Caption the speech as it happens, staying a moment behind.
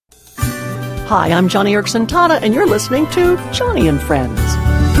Hi, I'm Johnny Erickson Tata, and you're listening to Johnny and Friends.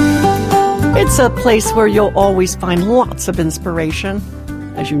 It's a place where you'll always find lots of inspiration.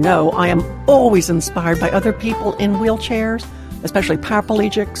 As you know, I am always inspired by other people in wheelchairs, especially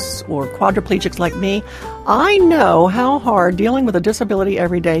paraplegics or quadriplegics like me. I know how hard dealing with a disability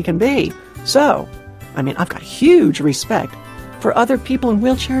every day can be. So, I've got huge respect for other people in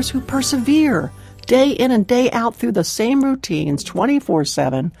wheelchairs who persevere day in and day out through the same routines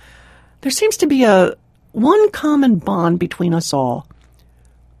 24/7. There seems to be one common bond between us all.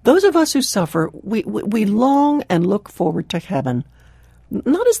 Those of us who suffer, we long and look forward to heaven.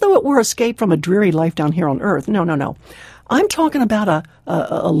 Not as though it were escape from a dreary life down here on earth. No. I'm talking about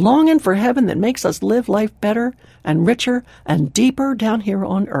a longing for heaven that makes us live life better and richer and deeper down here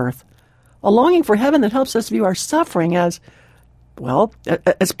on earth. A longing for heaven that helps us view our suffering as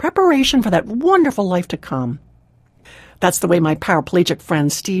preparation for that wonderful life to come. That's the way my paraplegic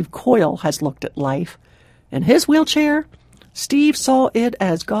friend Steve Coyle has looked at life. In his wheelchair, Steve saw it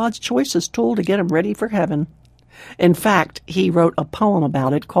as God's choicest tool to get him ready for heaven. In fact, he wrote a poem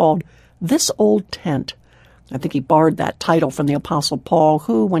about it called This Old Tent. I think he borrowed that title from the Apostle Paul,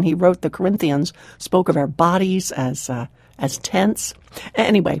 who, when he wrote the Corinthians, spoke of our bodies as tents.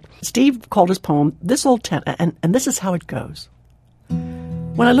 Anyway, Steve called his poem This Old Tent, and this is how it goes.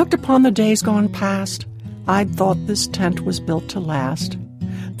 When I looked upon the days gone past, I'd thought this tent was built to last.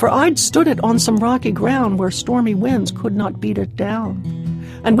 For I'd stood it on some rocky ground where stormy winds could not beat it down.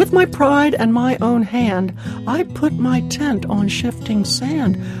 And with my pride and my own hand, I put my tent on shifting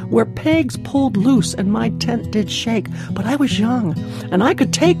sand, where pegs pulled loose and my tent did shake. But I was young, and I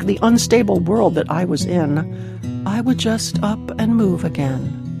could take the unstable world that I was in. I would just up and move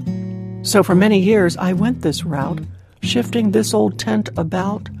again. So for many years I went this route, shifting this old tent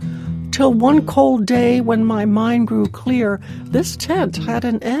about, till one cold day when my mind grew clear, this tent had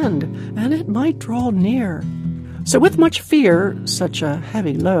an end, and it might draw near. So with much fear, such a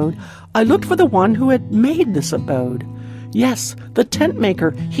heavy load, I looked for the one who had made this abode. Yes, the tent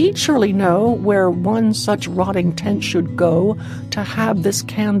maker, he'd surely know where one such rotting tent should go to have this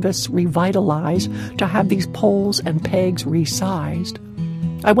canvas revitalized, to have these poles and pegs resized.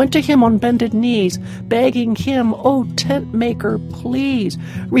 I went to him on bended knees, begging him, "Oh, tent maker, please,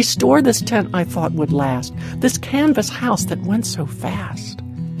 restore this tent I thought would last, this canvas house that went so fast."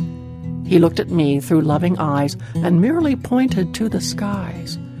 He looked at me through loving eyes and merely pointed to the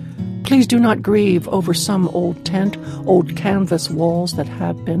skies. "Please do not grieve over some old tent, old canvas walls that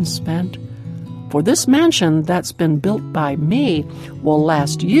have been spent. For this mansion that's been built by me will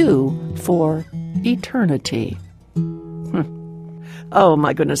last you for eternity." Oh,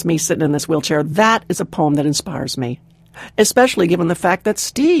 my goodness, me sitting in this wheelchair, that is a poem that inspires me, especially given the fact that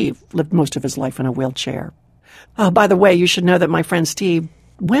Steve lived most of his life in a wheelchair. By the way, you should know that my friend Steve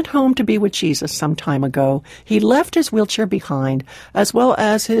went home to be with Jesus some time ago. He left his wheelchair behind, as well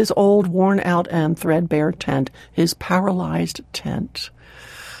as his old, worn-out and threadbare tent, his paralyzed tent.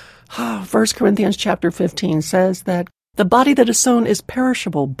 1 Corinthians chapter 15 says that the body that is sown is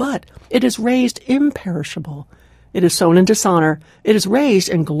perishable, but it is raised imperishable. It is sown in dishonor. It is raised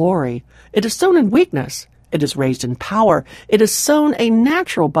in glory. It is sown in weakness. It is raised in power. It is sown a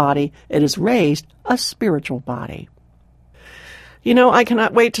natural body. It is raised a spiritual body. You know, I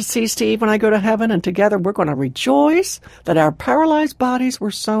cannot wait to see Steve when I go to heaven, and together we're going to rejoice that our paralyzed bodies were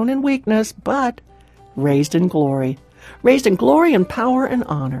sown in weakness, but raised in glory. Raised in glory and power and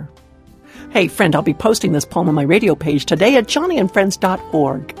honor. Hey, friend, I'll be posting this poem on my radio page today at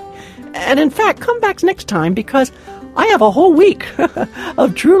johnnyandfriends.org. And in fact, come back next time because I have a whole week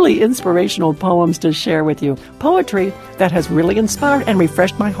of truly inspirational poems to share with you. Poetry that has really inspired and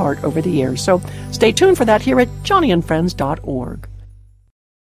refreshed my heart over the years. So stay tuned for that here at johnnyandfriends.org.